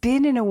there has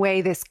been, in a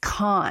way, this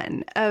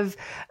con of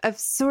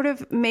sort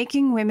of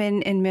making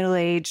women in middle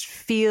age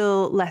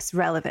feel less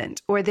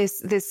relevant, or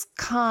this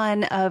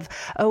con of,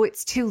 oh,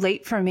 it's too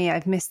late for me,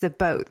 I've missed the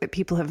boat, that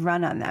people have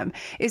run on them,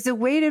 is a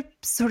way to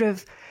sort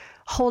of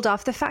hold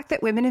off the fact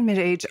that women in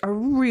mid-age are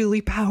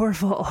really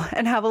powerful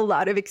and have a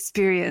lot of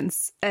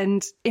experience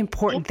and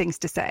important things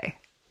to say.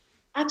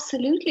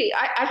 Absolutely.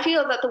 I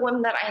feel that the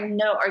women that I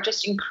know are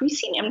just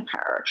increasing in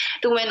power.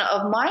 The women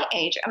of my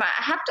age, and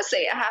I have to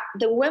say,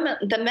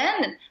 the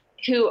men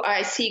who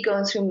I see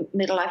going through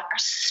middle life are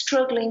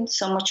struggling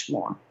so much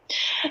more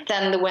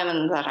than the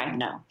women that I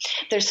know.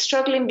 They're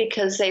struggling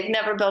because they've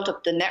never built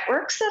up the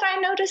networks that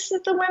I notice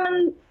that the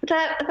women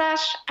that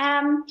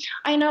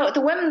I know.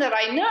 The women that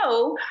I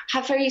know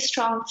have very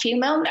strong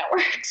female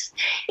networks.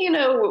 You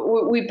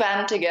know, we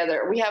band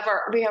together. We have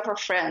our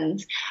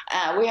friends.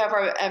 We have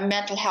our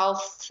mental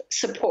health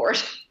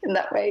support in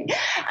that way.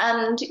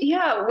 And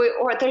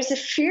or there's a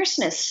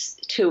fierceness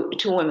to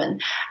women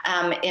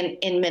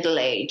in middle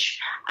age.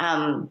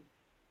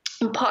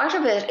 And part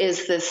of it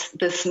is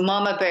this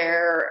mama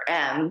bear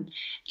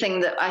thing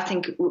that I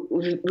think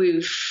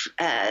we've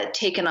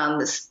taken on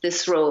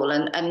this role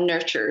and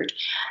nurtured.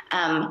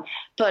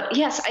 But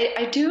yes,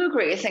 I do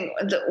agree. I think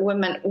that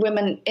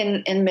women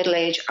in middle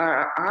age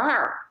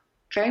are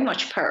very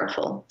much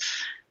powerful.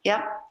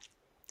 Yeah.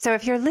 So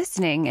if you're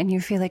listening and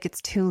you feel like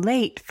it's too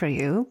late for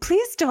you,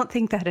 please don't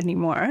think that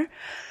anymore.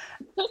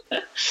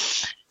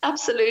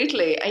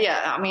 Absolutely.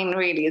 Yeah, I mean,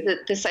 really,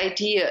 this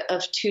idea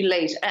of too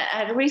late.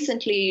 I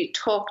recently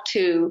talked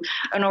to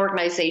an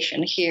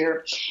organization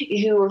here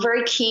who were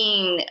very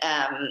keen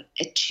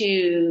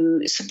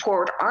to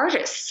support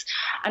artists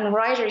and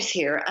writers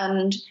here.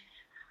 And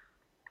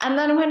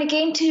then when it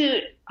came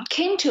to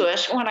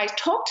it, when I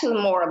talked to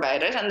them more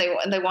about it and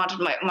they wanted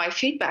my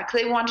feedback,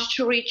 they wanted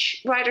to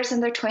reach writers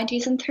in their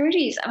 20s and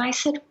 30s. And I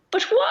said,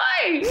 but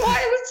why? Why? It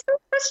was so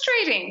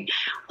frustrating.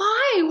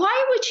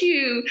 Why would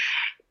you...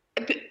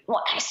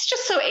 Well, it's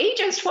just so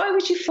ageist. Why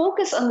would you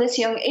focus on this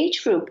young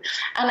age group?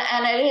 And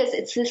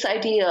it's this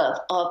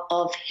idea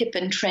of hip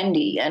and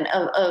trendy and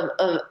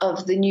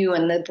of the new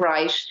and the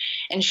bright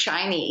and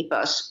shiny.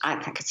 But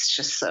I think it's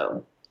just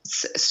so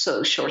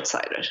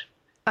short-sighted.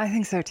 I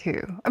think so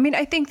too. I mean,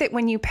 I think that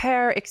when you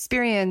pair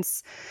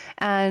experience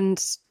over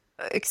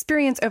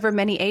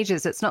many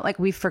ages, it's not like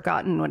we've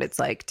forgotten what it's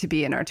like to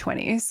be in our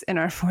 20s, in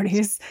our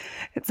 40s.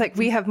 It's like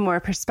we have more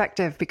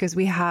perspective because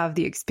we have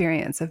the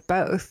experience of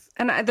both.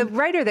 And the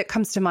writer that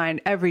comes to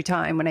mind every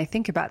time when I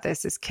think about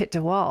this is Kit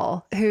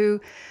DeWall,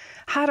 who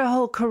had a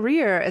whole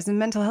career as a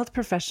mental health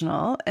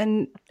professional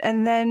and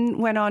then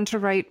went on to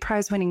write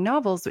prize-winning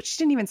novels, which she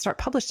didn't even start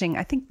publishing,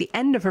 I think, the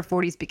end of her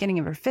 40s, beginning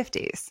of her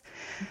 50s.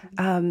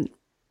 Mm-hmm.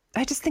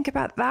 I just think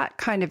about that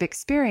kind of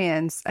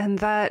experience and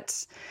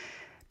that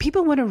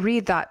people want to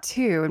read that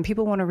too. And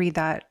people want to read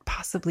that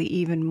possibly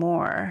even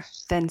more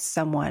than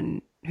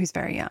someone who's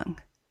very young.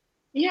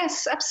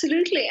 Yes,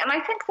 absolutely. And I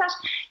think that,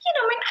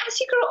 I mean, as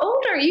you grow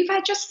older, you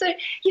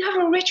have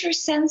a richer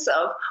sense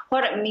of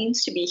what it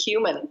means to be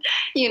human.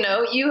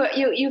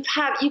 You've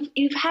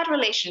had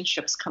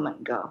relationships come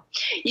and go.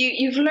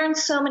 You've learned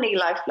so many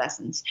life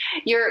lessons.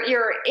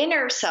 Your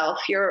inner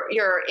self,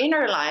 your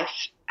inner life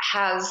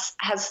has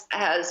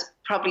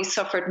probably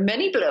suffered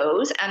many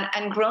blows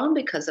and grown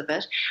because of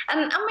it. And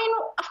I mean,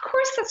 of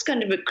course, that's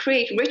going to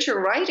create richer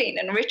writing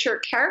and richer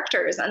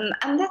characters. And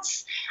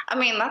that's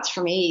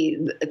for me,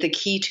 the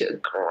key to a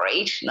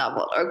great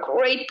novel or a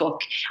great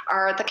book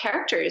are the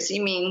characters.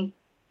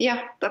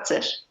 That's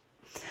it.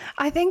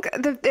 I think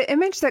the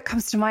image that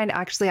comes to mind,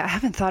 actually, I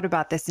haven't thought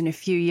about this in a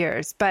few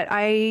years, but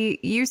I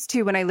used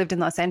to, when I lived in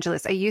Los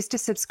Angeles, I used to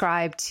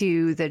subscribe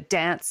to the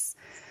dance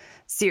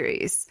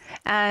series.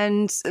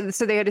 And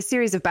so they had a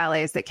series of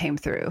ballets that came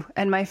through.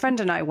 And my friend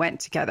and I went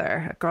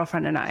together, a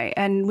girlfriend and I,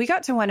 and we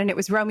got to one and it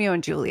was Romeo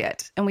and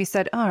Juliet. And we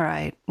said, all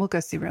right, we'll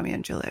go see Romeo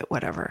and Juliet,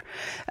 whatever.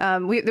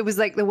 It was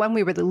like the one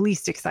we were the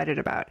least excited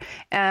about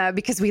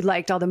because we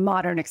liked all the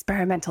modern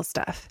experimental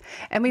stuff.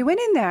 And we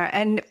went in there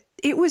and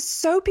it was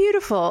so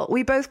beautiful.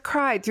 We both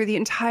cried through the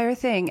entire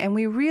thing. And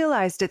we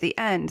realized at the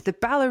end, the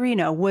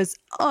ballerina was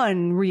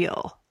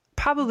unreal.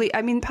 Possibly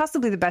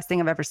the best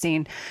thing I've ever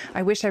seen.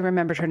 I wish I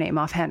remembered her name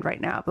offhand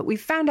right now, but we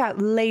found out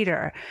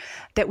later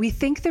that we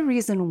think the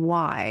reason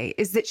why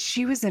is that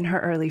she was in her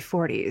early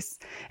 40s.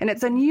 And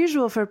it's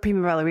unusual for a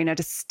prima ballerina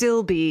to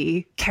still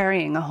be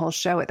carrying a whole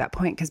show at that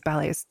point because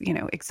ballet is,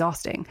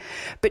 exhausting.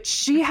 But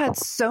she had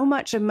so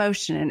much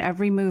emotion in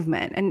every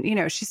movement. And,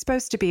 she's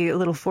supposed to be a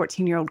little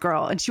 14-year-old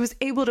girl and she was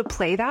able to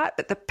play that,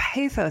 but the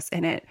pathos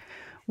in it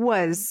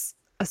was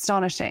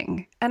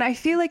astonishing. And I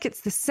feel like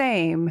it's the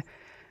same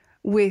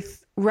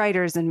with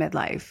writers in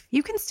midlife.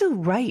 You can still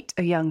write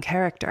a young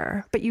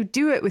character, but you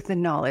do it with the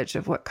knowledge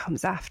of what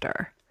comes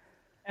after.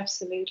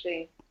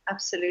 Absolutely.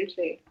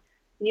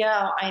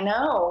 Yeah, I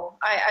know.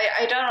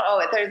 I don't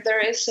know. There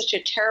is such a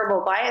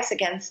terrible bias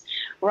against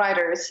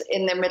writers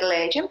in their middle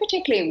age, and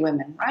particularly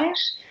women, right?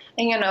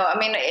 And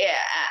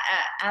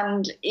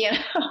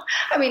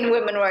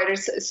women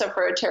writers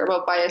suffer a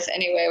terrible bias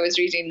anyway. I was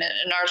reading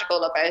an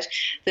article about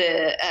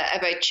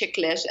chick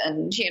lit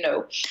and,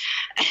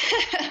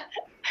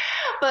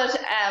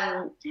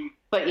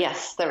 But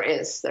yes, there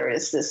is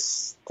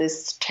this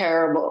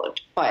terrible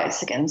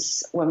bias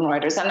against women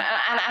writers, and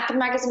at the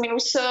magazine we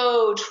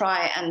so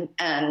try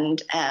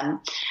and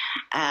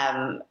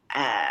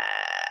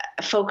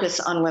focus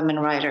on women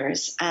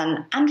writers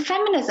and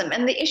feminism,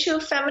 and the issue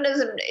of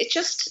feminism. It's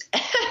just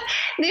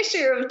the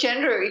issue of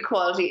gender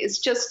equality is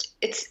just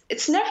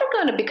it's never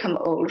going to become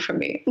old for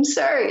me. I'm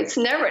sorry, it's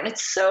never, and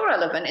it's so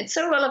relevant. It's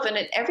so relevant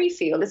in every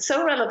field. It's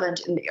so relevant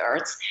in the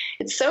arts.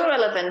 It's so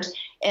relevant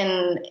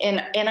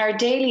in our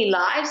daily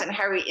lives and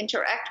how we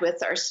interact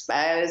with our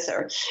spouse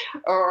or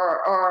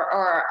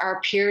our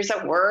peers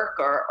at work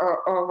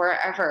or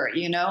wherever,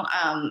 you know.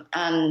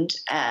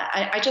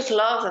 I just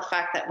love the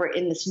fact that we're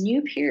in this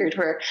new period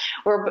where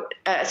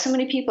so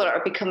many people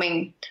are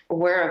becoming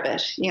aware of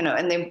it, you know,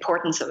 and the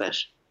importance of it.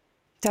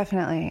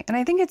 Definitely. And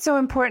I think it's so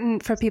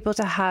important for people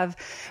to have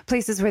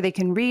places where they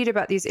can read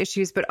about these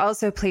issues, but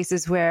also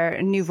places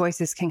where new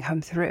voices can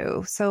come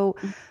through. So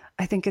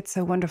I think it's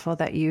so wonderful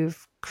that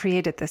you've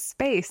created this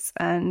space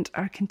and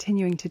are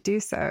continuing to do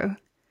so.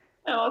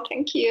 Oh,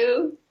 thank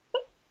you.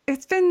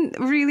 It's been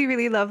really,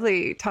 really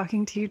lovely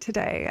talking to you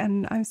today.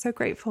 And I'm so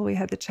grateful we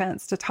had the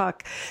chance to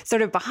talk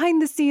sort of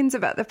behind the scenes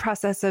about the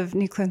process of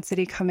New Clone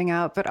City coming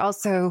out, but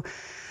also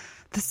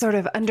the sort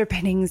of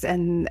underpinnings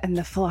and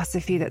the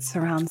philosophy that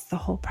surrounds the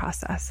whole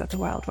process of The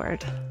Wild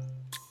Word.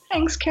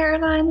 Thanks,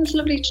 Caroline. It was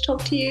lovely to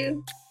talk to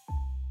you.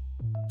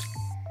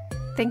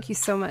 Thank you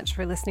so much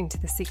for listening to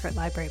the Secret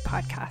Library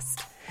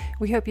podcast.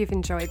 We hope you've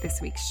enjoyed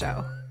this week's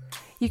show.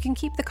 You can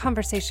keep the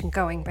conversation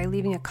going by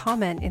leaving a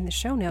comment in the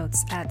show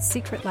notes at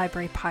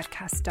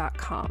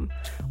secretlibrarypodcast.com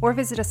or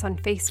visit us on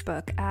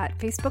Facebook at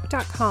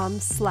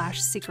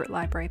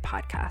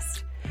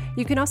facebook.com/secretlibrarypodcast.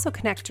 You can also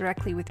connect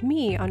directly with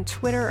me on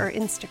Twitter or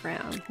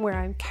Instagram, where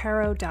I'm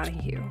Caro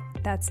Donahue.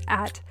 That's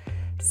at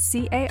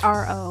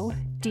CaroDonahue.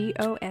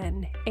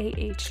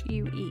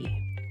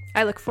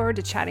 I look forward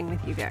to chatting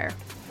with you there.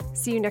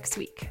 See you next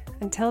week.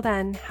 Until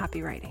then,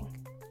 happy writing.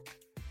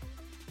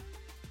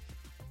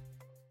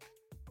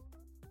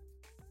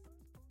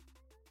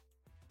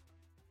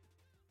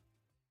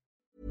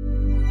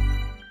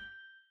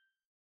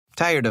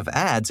 Tired of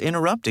ads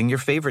interrupting your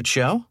favorite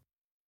show?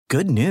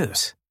 Good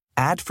news.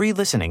 Ad-free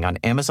listening on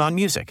Amazon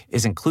Music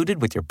is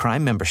included with your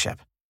Prime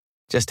membership.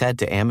 Just head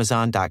to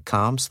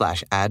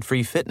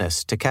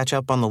amazon.com/ad-free-fitness to catch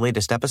up on the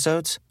latest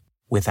episodes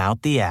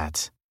without the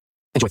ads.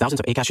 Enjoy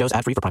thousands of Acast shows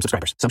ad-free for Prime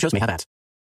subscribers. Some shows may have ads.